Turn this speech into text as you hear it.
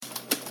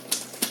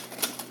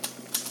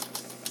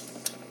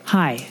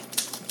Hi,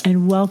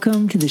 and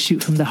welcome to the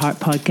Shoot from the Heart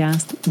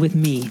podcast with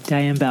me,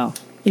 Diane Bell.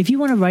 If you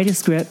want to write a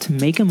script,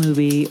 make a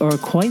movie, or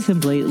quite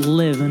simply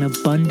live an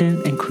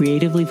abundant and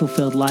creatively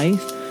fulfilled life,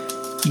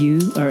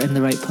 you are in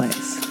the right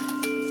place.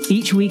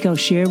 Each week I'll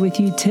share with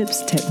you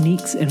tips,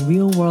 techniques, and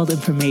real-world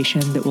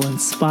information that will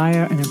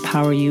inspire and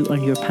empower you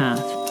on your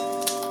path.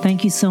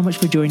 Thank you so much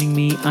for joining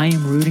me. I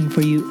am rooting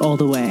for you all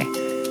the way.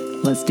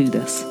 Let's do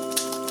this.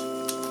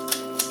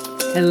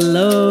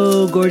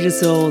 Hello, gorgeous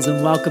souls,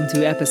 and welcome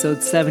to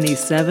episode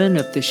 77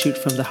 of the Shoot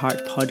from the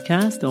Heart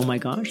podcast. Oh my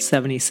gosh,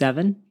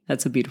 77.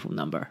 That's a beautiful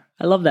number.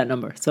 I love that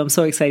number. So I'm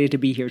so excited to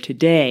be here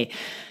today.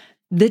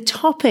 The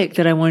topic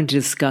that I wanted to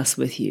discuss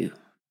with you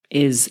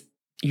is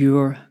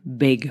your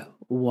big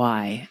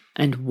why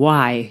and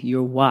why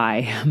your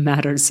why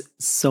matters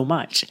so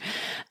much.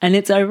 And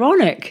it's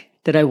ironic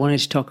that I wanted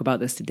to talk about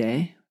this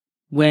today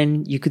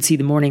when you could see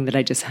the morning that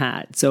I just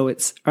had. So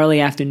it's early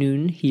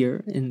afternoon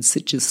here in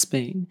Sitges,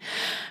 Spain.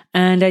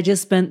 And I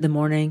just spent the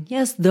morning,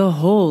 yes, the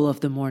whole of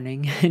the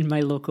morning in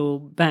my local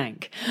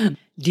bank,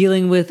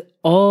 dealing with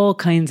all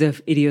kinds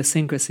of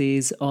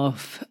idiosyncrasies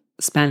of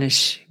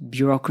Spanish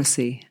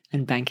bureaucracy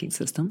and banking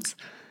systems.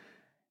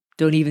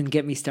 Don't even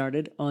get me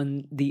started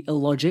on the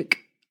illogic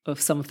of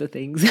some of the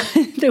things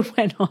that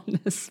went on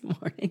this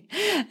morning.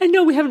 And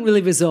no, we haven't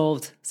really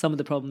resolved some of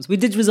the problems. We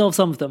did resolve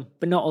some of them,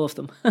 but not all of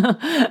them.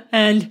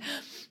 And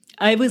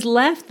I was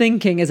left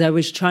thinking as I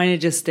was trying to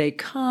just stay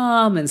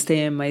calm and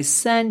stay in my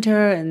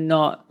center and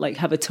not like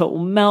have a total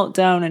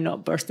meltdown and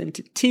not burst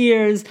into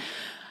tears.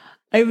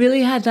 I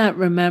really had that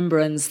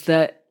remembrance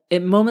that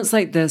in moments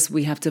like this,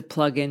 we have to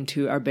plug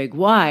into our big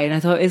why. And I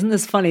thought, isn't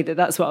this funny that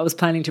that's what I was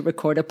planning to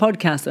record a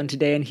podcast on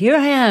today? And here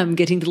I am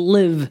getting to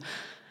live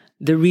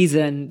the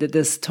reason that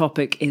this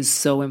topic is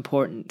so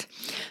important.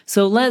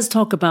 So let's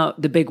talk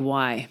about the big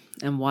why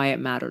and why it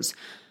matters.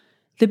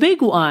 The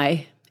big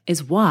why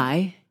is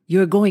why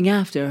you're going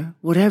after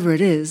whatever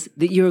it is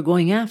that you're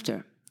going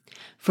after.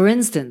 For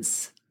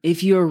instance,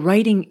 if you're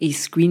writing a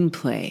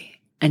screenplay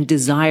and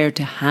desire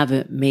to have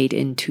it made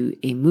into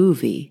a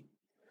movie,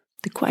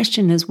 the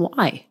question is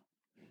why?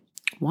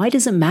 Why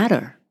does it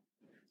matter?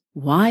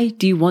 Why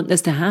do you want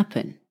this to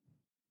happen?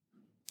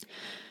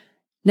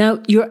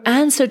 Now, your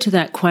answer to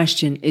that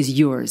question is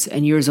yours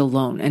and yours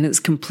alone, and it's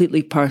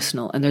completely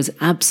personal, and there's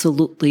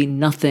absolutely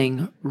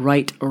nothing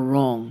right or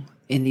wrong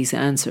in these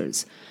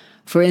answers.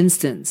 For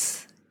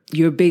instance,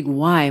 your big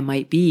why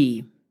might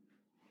be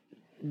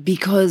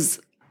because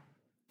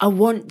I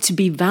want to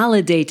be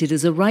validated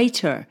as a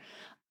writer.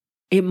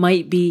 It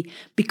might be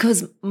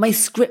because my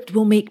script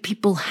will make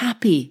people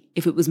happy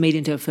if it was made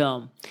into a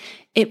film.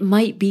 It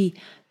might be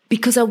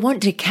because I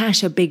want to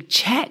cash a big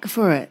check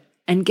for it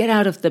and get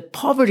out of the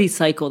poverty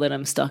cycle that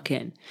I'm stuck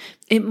in.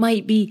 It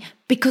might be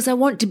because I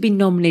want to be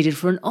nominated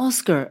for an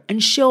Oscar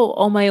and show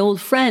all my old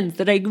friends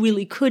that I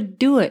really could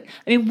do it.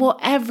 I mean,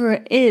 whatever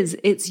it is,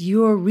 it's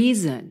your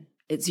reason.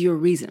 It's your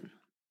reason.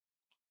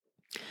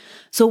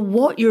 So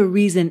what your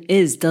reason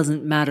is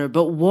doesn't matter,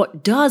 but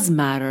what does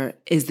matter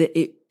is that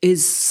it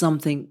is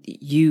something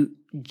you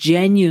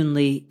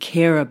genuinely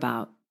care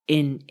about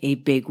in a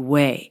big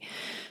way.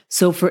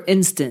 So for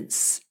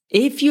instance,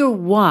 if your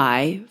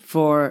why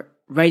for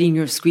writing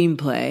your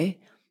screenplay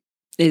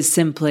is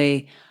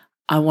simply,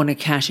 I want to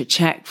cash a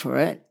check for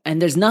it, and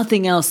there's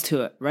nothing else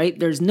to it, right?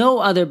 There's no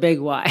other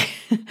big why.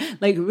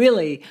 Like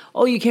really,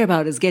 all you care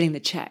about is getting the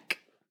check.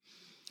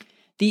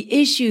 The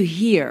issue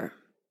here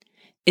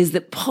is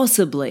that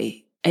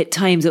possibly at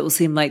times it will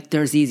seem like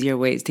there's easier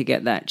ways to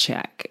get that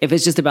check. If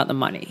it's just about the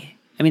money.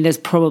 I mean, there's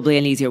probably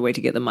an easier way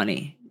to get the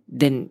money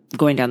than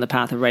going down the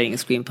path of writing a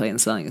screenplay and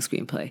selling a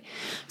screenplay.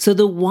 So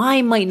the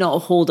why might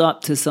not hold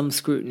up to some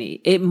scrutiny.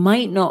 It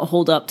might not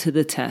hold up to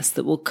the test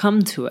that will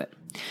come to it.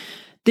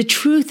 The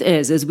truth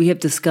is, as we have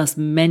discussed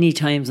many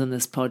times on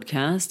this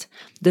podcast,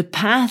 the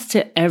path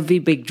to every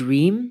big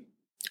dream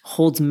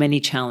holds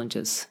many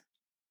challenges.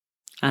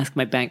 Ask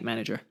my bank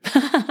manager.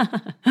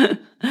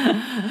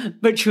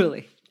 But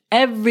truly,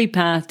 every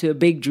path to a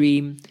big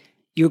dream,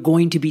 you're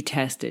going to be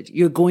tested.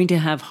 You're going to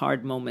have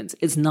hard moments.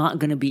 It's not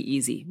going to be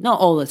easy. Not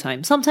all the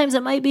time. Sometimes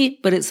it might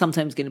be, but it's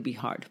sometimes going to be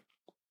hard.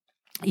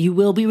 You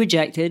will be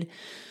rejected.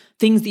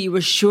 Things that you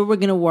were sure were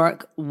going to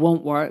work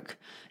won't work.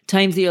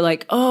 Times that you're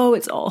like, oh,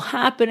 it's all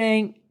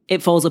happening.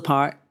 It falls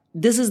apart.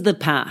 This is the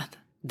path.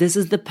 This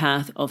is the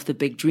path of the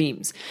big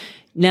dreams.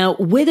 Now,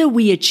 whether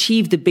we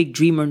achieve the big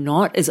dream or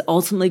not is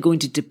ultimately going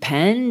to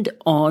depend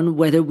on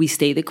whether we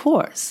stay the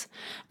course.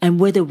 And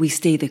whether we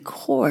stay the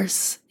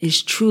course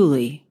is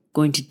truly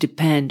going to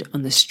depend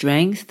on the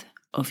strength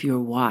of your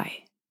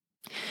why.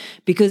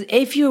 Because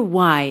if your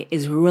why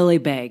is really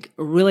big,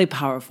 really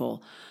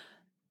powerful,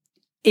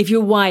 if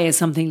your why is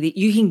something that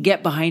you can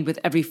get behind with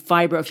every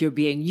fiber of your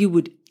being, you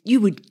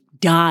would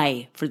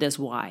die for this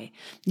why.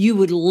 You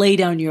would lay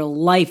down your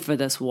life for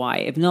this why.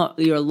 If not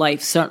your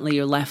life, certainly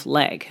your left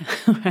leg,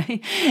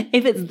 right?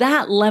 If it's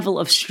that level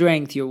of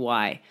strength, your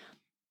why,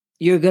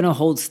 you're going to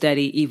hold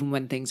steady even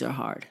when things are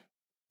hard.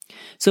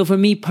 So for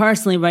me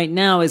personally right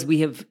now, as we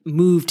have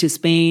moved to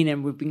Spain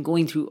and we've been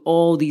going through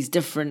all these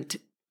different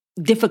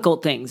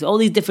difficult things, all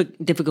these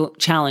difficult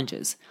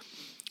challenges.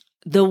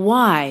 The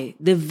why,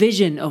 the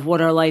vision of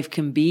what our life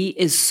can be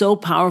is so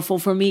powerful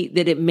for me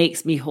that it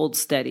makes me hold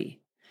steady.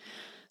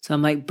 So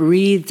I'm like,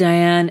 breathe,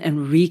 Diane,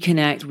 and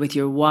reconnect with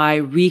your why,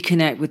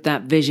 reconnect with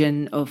that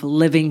vision of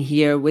living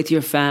here with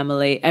your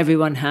family,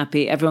 everyone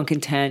happy, everyone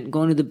content,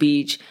 going to the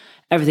beach,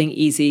 everything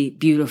easy,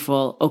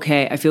 beautiful.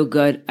 Okay, I feel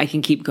good. I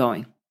can keep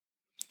going.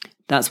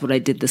 That's what I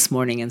did this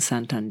morning in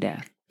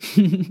Santander.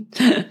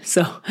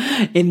 So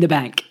in the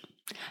bank,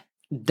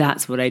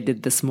 that's what I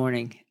did this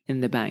morning in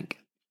the bank.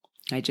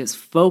 I just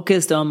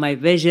focused on my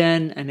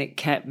vision and it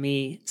kept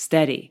me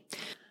steady.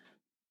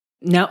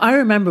 Now, I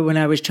remember when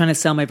I was trying to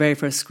sell my very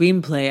first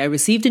screenplay, I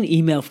received an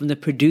email from the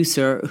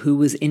producer who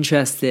was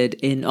interested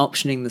in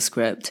optioning the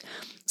script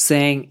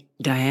saying,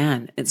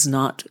 Diane, it's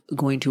not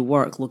going to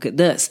work. Look at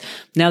this.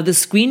 Now, the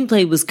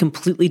screenplay was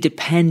completely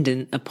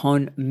dependent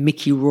upon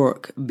Mickey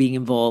Rourke being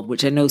involved,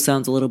 which I know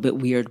sounds a little bit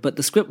weird, but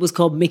the script was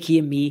called Mickey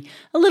and Me,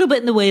 a little bit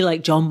in the way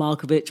like John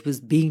Malkovich was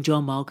being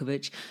John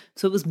Malkovich.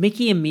 So it was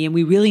Mickey and me, and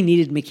we really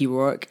needed Mickey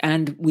Rourke.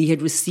 And we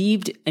had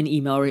received an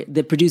email,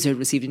 the producer had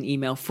received an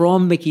email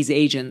from Mickey's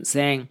agent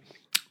saying,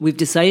 we've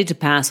decided to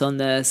pass on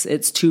this.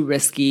 It's too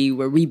risky.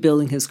 We're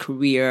rebuilding his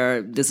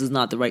career. This is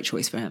not the right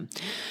choice for him.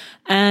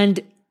 And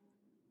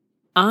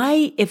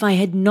if I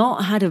had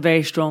not had a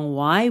very strong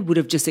why, would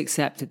have just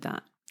accepted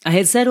that. I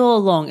had said all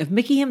along, if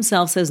Mickey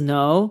himself says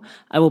no,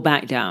 I will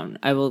back down.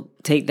 I will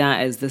take that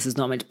as this is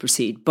not meant to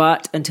proceed.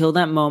 But until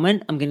that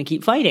moment, I'm going to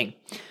keep fighting.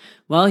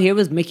 Well, here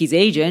was Mickey's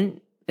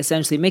agent,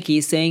 essentially Mickey,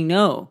 saying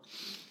no.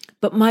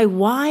 But my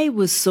why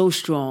was so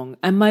strong.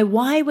 And my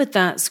why with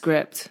that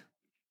script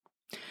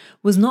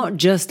was not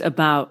just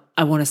about,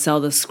 I want to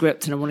sell this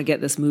script and I want to get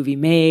this movie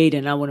made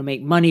and I want to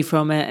make money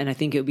from it and I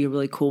think it would be a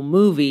really cool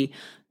movie.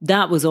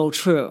 That was all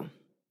true.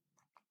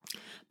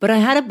 But I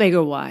had a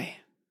bigger why.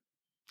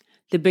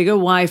 The bigger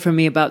why for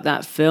me about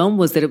that film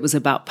was that it was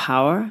about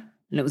power,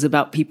 and it was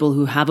about people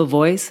who have a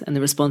voice and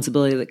the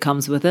responsibility that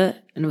comes with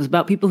it. And it was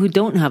about people who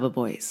don't have a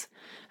voice,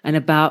 and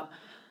about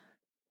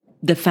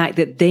the fact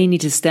that they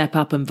need to step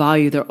up and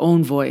value their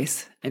own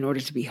voice in order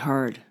to be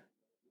heard.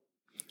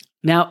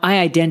 Now, I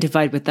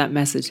identified with that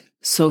message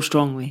so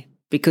strongly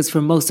because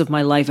for most of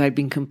my life, I'd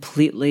been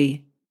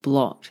completely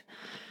blocked.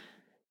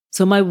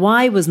 So my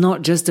why was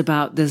not just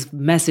about this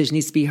message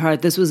needs to be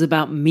heard. This was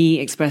about me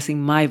expressing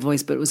my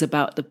voice, but it was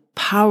about the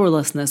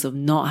powerlessness of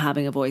not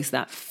having a voice,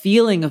 that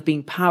feeling of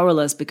being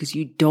powerless because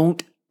you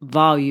don't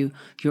value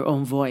your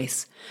own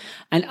voice.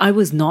 And I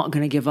was not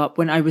going to give up.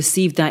 When I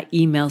received that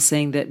email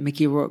saying that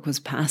Mickey Rourke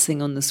was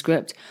passing on the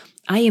script,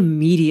 I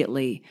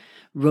immediately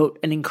wrote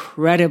an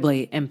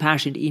incredibly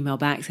impassioned email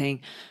back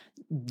saying,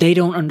 they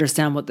don't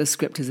understand what this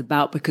script is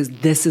about because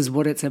this is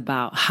what it's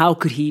about. How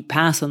could he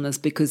pass on this?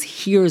 Because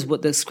here's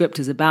what this script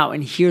is about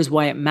and here's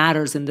why it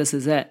matters and this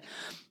is it.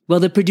 Well,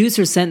 the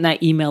producer sent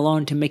that email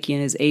on to Mickey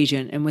and his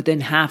agent, and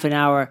within half an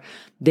hour,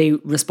 they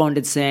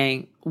responded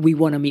saying, we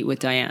want to meet with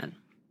Diane.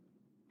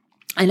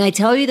 And I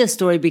tell you this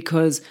story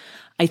because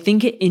I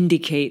think it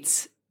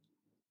indicates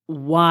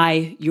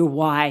why your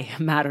why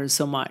matters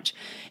so much.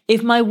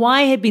 If my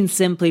why had been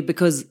simply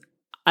because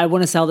I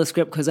want to sell the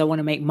script because I want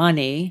to make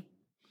money,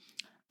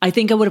 I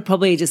think I would have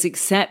probably just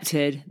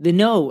accepted the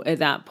no at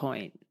that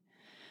point.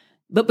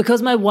 But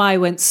because my why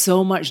went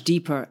so much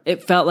deeper,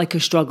 it felt like a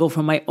struggle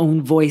for my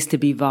own voice to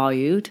be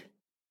valued.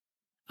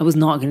 I was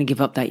not going to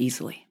give up that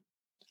easily.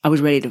 I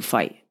was ready to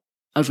fight.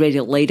 I was ready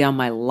to lay down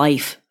my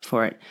life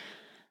for it.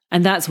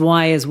 And that's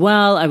why as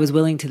well, I was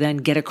willing to then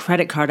get a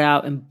credit card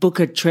out and book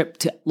a trip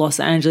to Los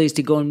Angeles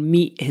to go and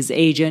meet his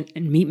agent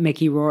and meet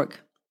Mickey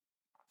Rourke.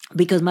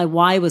 Because my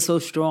why was so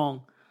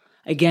strong.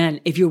 Again,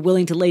 if you're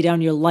willing to lay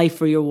down your life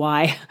for your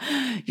why,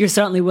 you're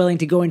certainly willing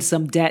to go into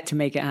some debt to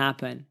make it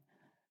happen.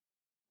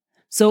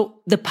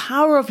 So the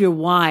power of your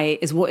why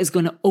is what is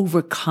going to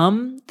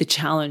overcome the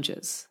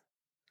challenges.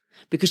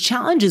 Because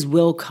challenges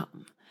will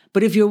come.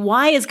 But if your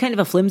why is kind of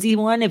a flimsy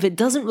one, if it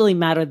doesn't really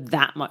matter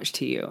that much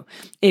to you,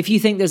 if you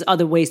think there's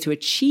other ways to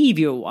achieve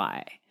your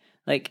why,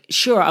 like,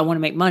 sure, I want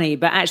to make money,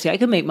 but actually I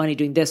could make money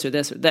doing this or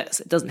this or this.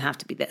 It doesn't have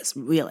to be this,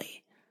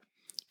 really.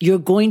 You're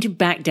going to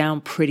back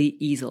down pretty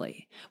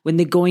easily. When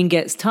the going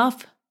gets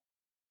tough,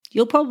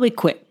 you'll probably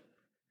quit.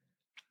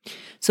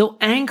 So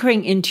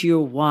anchoring into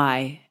your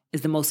why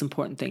is the most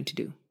important thing to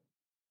do.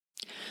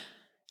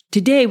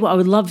 Today, what I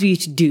would love for you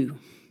to do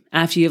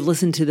after you've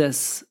listened to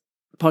this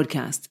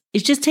podcast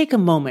is just take a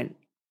moment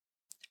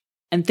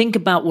and think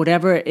about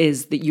whatever it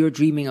is that you're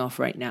dreaming of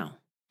right now.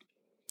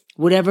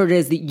 Whatever it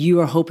is that you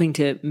are hoping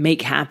to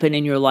make happen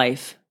in your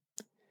life,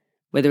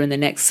 whether in the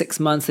next 6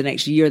 months, the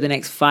next year, the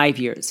next 5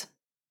 years.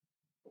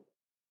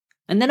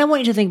 And then I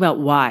want you to think about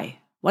why.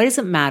 Why does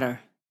it matter?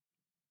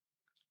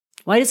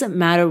 Why does it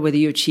matter whether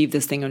you achieve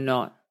this thing or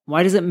not?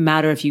 Why does it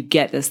matter if you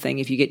get this thing,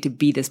 if you get to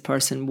be this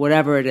person,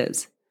 whatever it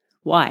is?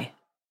 Why?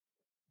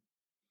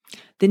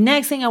 The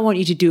next thing I want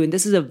you to do, and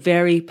this is a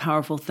very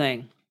powerful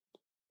thing,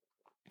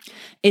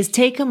 is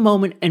take a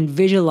moment and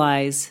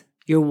visualize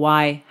your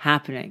why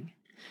happening.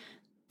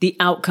 the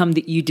outcome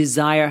that you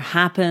desire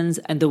happens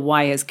and the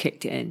why has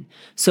kicked in.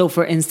 So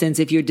for instance,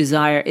 if your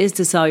desire is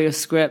to sell your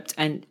script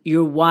and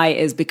your why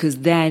is because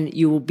then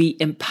you will be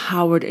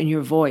empowered in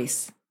your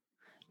voice,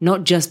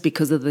 not just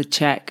because of the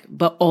check,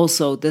 but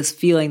also this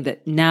feeling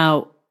that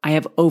now I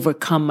have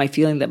overcome my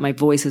feeling that my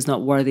voice is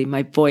not worthy.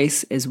 My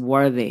voice is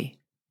worthy.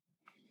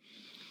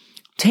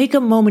 Take a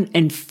moment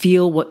and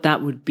feel what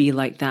that would be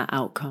like, that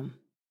outcome.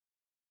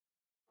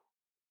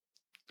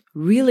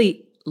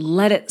 Really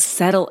let it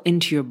settle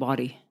into your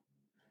body.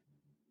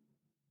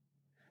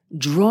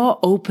 Draw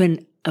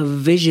open a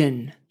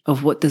vision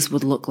of what this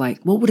would look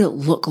like. What would it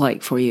look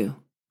like for you?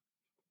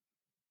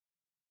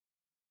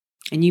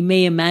 And you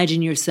may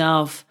imagine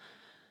yourself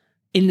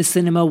in the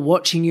cinema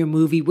watching your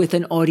movie with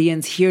an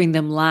audience, hearing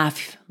them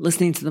laugh,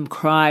 listening to them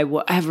cry,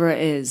 whatever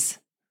it is.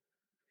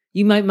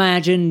 You might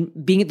imagine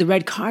being at the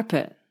red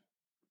carpet.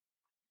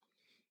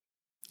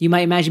 You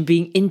might imagine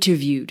being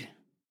interviewed,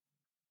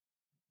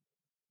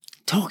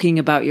 talking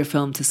about your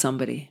film to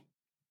somebody.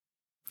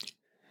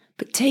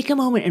 But take a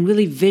moment and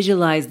really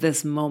visualize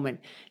this moment.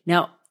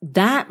 Now,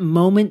 that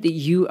moment that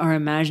you are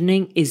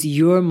imagining is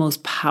your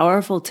most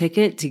powerful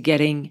ticket to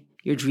getting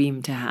your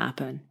dream to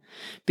happen.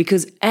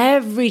 Because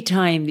every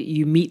time that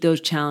you meet those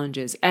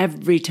challenges,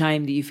 every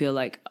time that you feel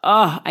like,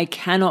 I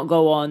cannot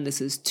go on, this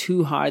is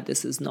too hard,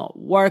 this is not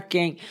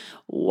working,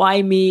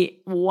 why me,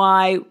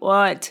 why,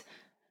 what?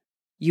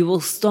 You will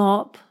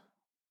stop,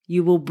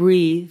 you will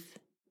breathe,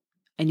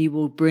 and you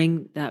will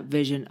bring that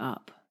vision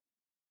up.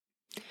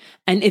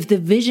 And if the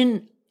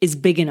vision is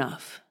big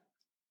enough,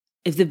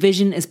 if the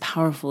vision is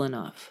powerful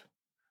enough,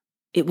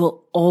 it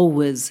will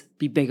always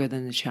be bigger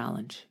than the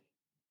challenge.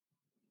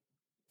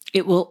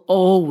 It will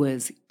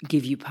always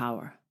give you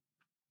power.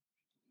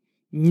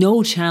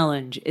 No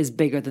challenge is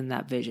bigger than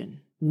that vision.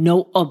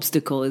 No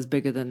obstacle is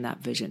bigger than that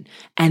vision.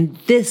 And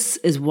this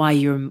is why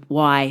your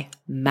why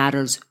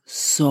matters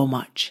so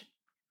much.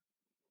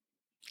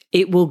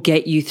 It will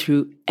get you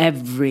through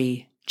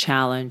every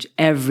challenge,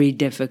 every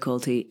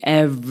difficulty,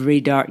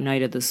 every dark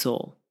night of the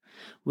soul,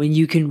 when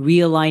you can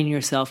realign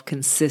yourself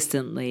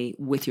consistently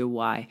with your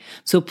why.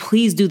 So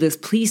please do this.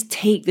 Please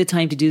take the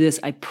time to do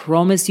this. I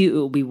promise you it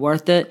will be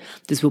worth it.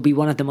 This will be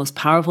one of the most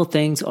powerful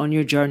things on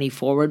your journey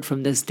forward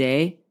from this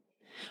day.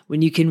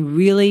 When you can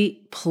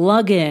really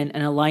plug in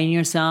and align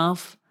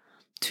yourself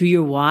to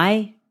your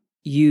why,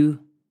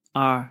 you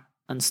are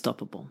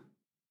unstoppable.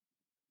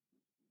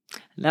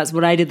 And that's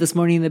what I did this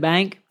morning in the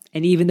bank.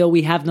 And even though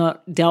we have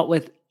not dealt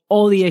with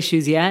all the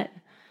issues yet,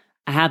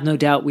 I have no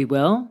doubt we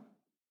will.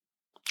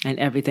 And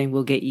everything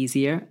will get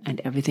easier and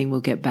everything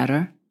will get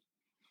better.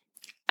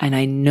 And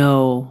I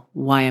know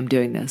why I'm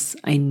doing this.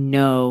 I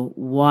know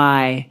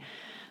why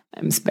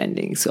I'm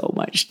spending so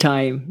much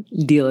time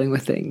dealing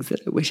with things that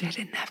I wish I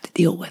didn't have to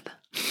deal with.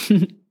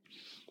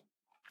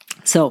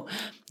 So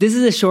this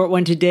is a short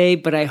one today,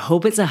 but I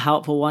hope it's a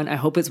helpful one. I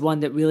hope it's one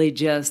that really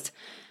just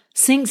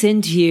sinks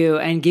into you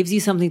and gives you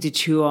something to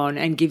chew on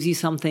and gives you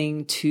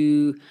something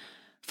to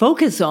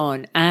focus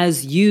on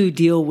as you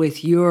deal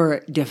with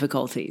your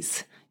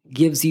difficulties.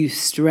 Gives you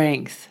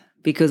strength,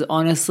 because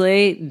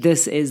honestly,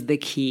 this is the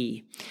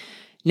key.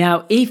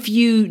 Now, if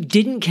you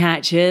didn't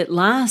catch it,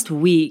 last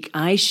week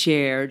I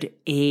shared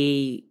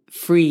a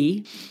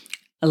free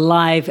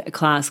live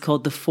class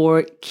called The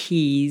 4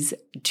 Keys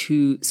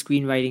to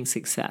Screenwriting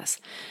Success.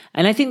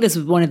 And I think this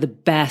is one of the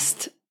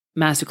best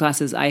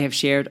masterclasses I have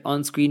shared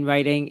on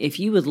screenwriting.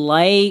 If you would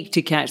like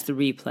to catch the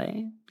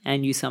replay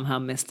and you somehow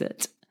missed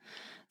it,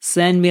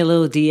 send me a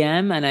little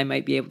DM and I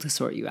might be able to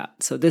sort you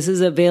out. So this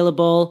is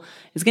available.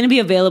 It's going to be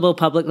available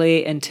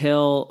publicly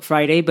until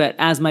Friday, but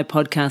as my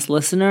podcast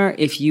listener,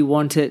 if you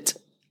want it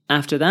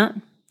after that,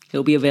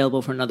 it'll be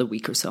available for another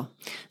week or so.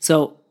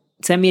 So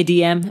send me a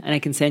DM and I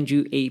can send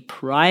you a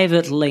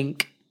private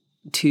link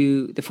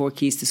to the 4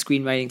 Keys to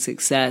Screenwriting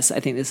Success. I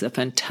think this is a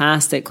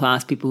fantastic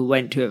class. People who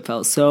went to it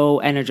felt so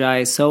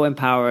energized, so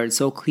empowered,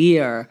 so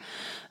clear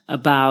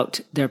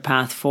about their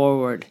path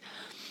forward.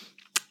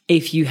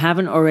 If you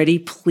haven't already,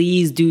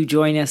 please do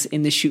join us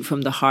in the Shoot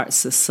from the Heart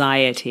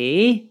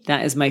Society.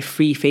 That is my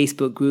free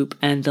Facebook group,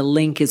 and the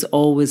link is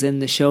always in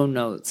the show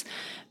notes.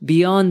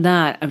 Beyond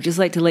that, I'd just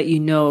like to let you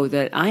know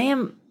that I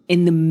am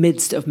in the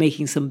midst of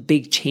making some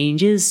big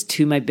changes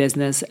to my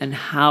business and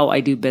how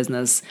I do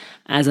business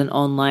as an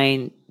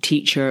online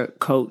teacher,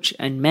 coach,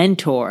 and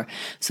mentor.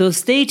 So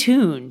stay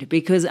tuned,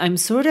 because I'm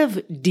sort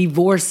of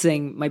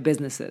divorcing my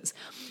businesses.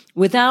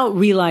 Without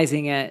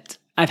realizing it,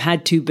 I've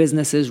had 2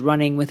 businesses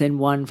running within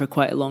one for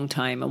quite a long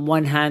time. On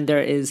one hand,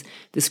 there is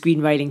the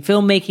screenwriting,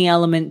 filmmaking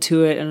element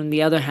to it. And on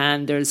the other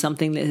hand, there's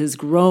something that has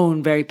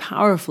grown very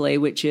powerfully,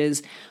 which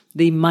is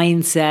the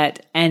mindset,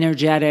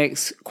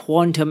 energetics,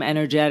 quantum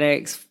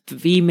energetics,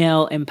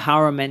 female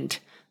empowerment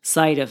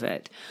side of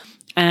it.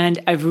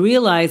 And I've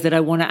realized that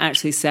I want to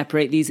actually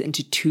separate these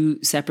into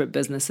 2 separate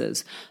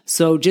businesses.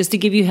 So just to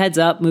give you heads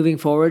up, moving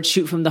forward,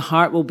 Shoot from the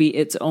Heart will be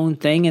its own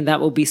thing, and that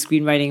will be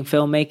screenwriting and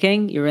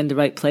filmmaking. You're in the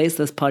right place.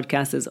 This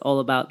podcast is all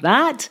about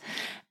that.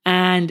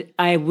 And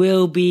I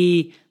will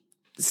be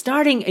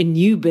starting a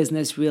new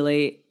business,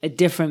 really, a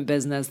different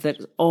business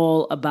that's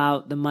all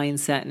about the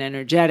mindset and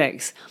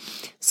energetics.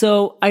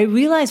 So I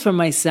realized for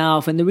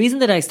myself, and the reason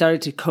that I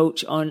started to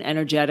coach on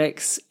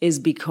energetics is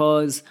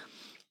because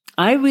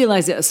I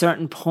realized at a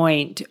certain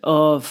point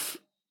of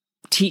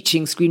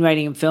teaching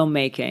screenwriting and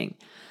filmmaking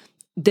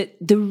that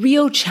the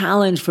real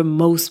challenge for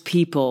most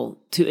people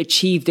to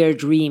achieve their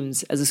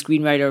dreams as a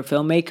screenwriter or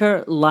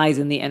filmmaker lies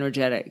in the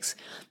energetics.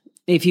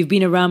 If you've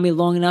been around me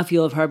long enough,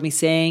 you'll have heard me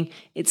saying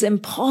it's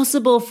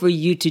impossible for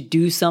you to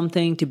do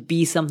something, to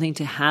be something,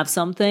 to have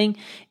something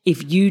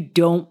if you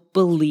don't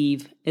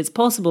believe it's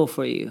possible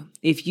for you,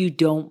 if you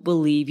don't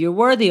believe you're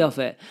worthy of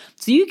it.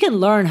 So you can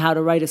learn how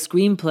to write a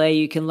screenplay,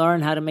 you can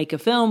learn how to make a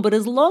film, but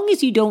as long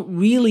as you don't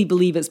really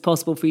believe it's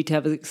possible for you to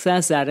have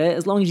success at it,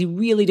 as long as you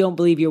really don't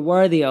believe you're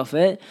worthy of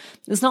it,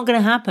 it's not going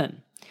to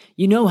happen.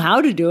 You know how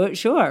to do it,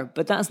 sure,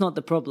 but that's not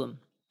the problem.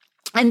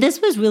 And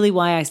this was really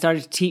why I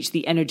started to teach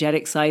the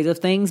energetic side of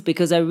things,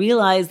 because I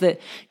realized that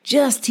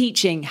just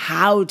teaching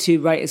how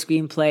to write a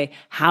screenplay,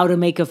 how to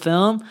make a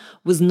film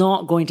was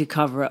not going to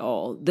cover it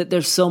all, that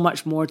there's so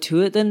much more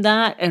to it than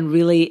that. And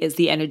really it's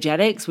the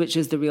energetics, which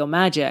is the real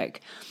magic.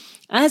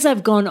 As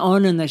I've gone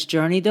on in this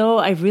journey, though,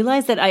 I've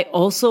realized that I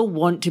also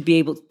want to be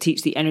able to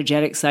teach the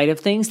energetic side of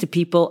things to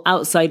people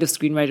outside of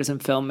screenwriters and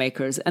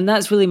filmmakers. And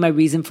that's really my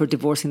reason for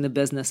divorcing the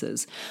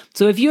businesses.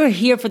 So if you're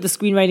here for the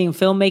screenwriting and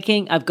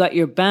filmmaking, I've got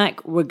your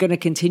back. We're going to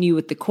continue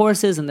with the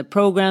courses and the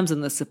programs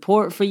and the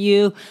support for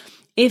you.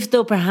 If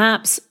though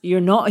perhaps you're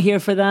not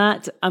here for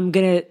that, I'm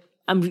going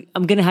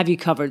to have you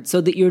covered so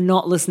that you're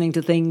not listening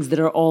to things that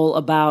are all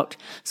about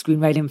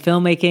screenwriting and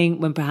filmmaking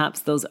when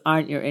perhaps those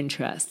aren't your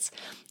interests.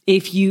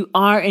 If you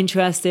are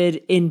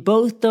interested in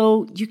both,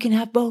 though, you can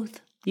have both.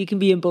 You can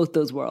be in both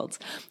those worlds.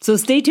 So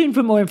stay tuned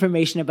for more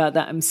information about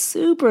that. I'm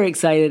super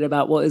excited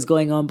about what is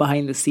going on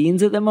behind the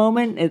scenes at the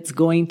moment. It's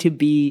going to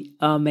be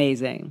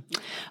amazing.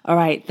 All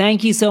right.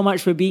 Thank you so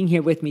much for being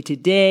here with me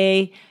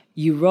today.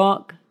 You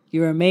rock.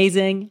 You're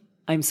amazing.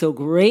 I'm so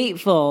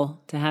grateful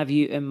to have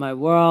you in my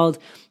world.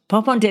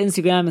 Pop onto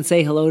Instagram and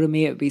say hello to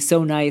me. It would be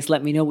so nice.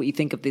 Let me know what you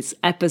think of this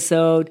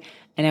episode.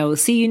 And I will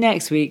see you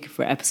next week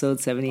for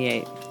episode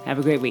 78. Have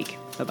a great week.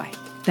 Bye-bye.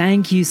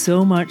 Thank you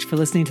so much for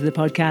listening to the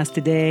podcast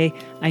today.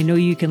 I know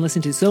you can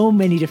listen to so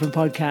many different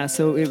podcasts,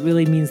 so it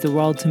really means the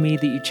world to me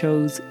that you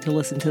chose to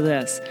listen to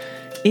this.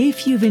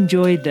 If you've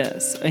enjoyed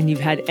this and you've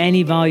had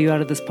any value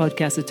out of this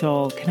podcast at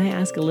all, can I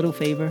ask a little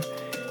favor?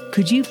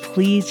 Could you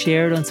please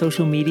share it on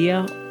social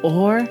media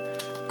or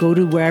go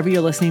to wherever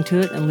you're listening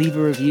to it and leave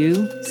a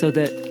review so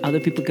that other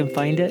people can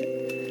find it?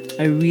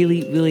 I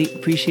really, really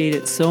appreciate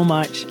it so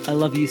much. I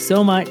love you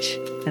so much,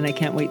 and I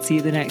can't wait to see you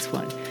at the next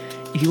one.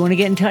 If you want to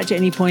get in touch at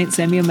any point,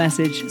 send me a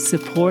message,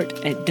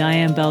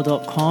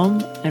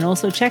 support@dianebell.com, and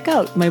also check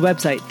out my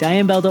website,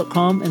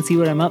 dianebell.com, and see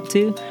what I'm up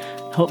to.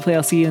 Hopefully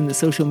I'll see you in the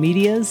social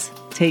medias.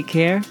 Take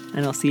care,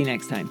 and I'll see you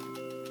next time.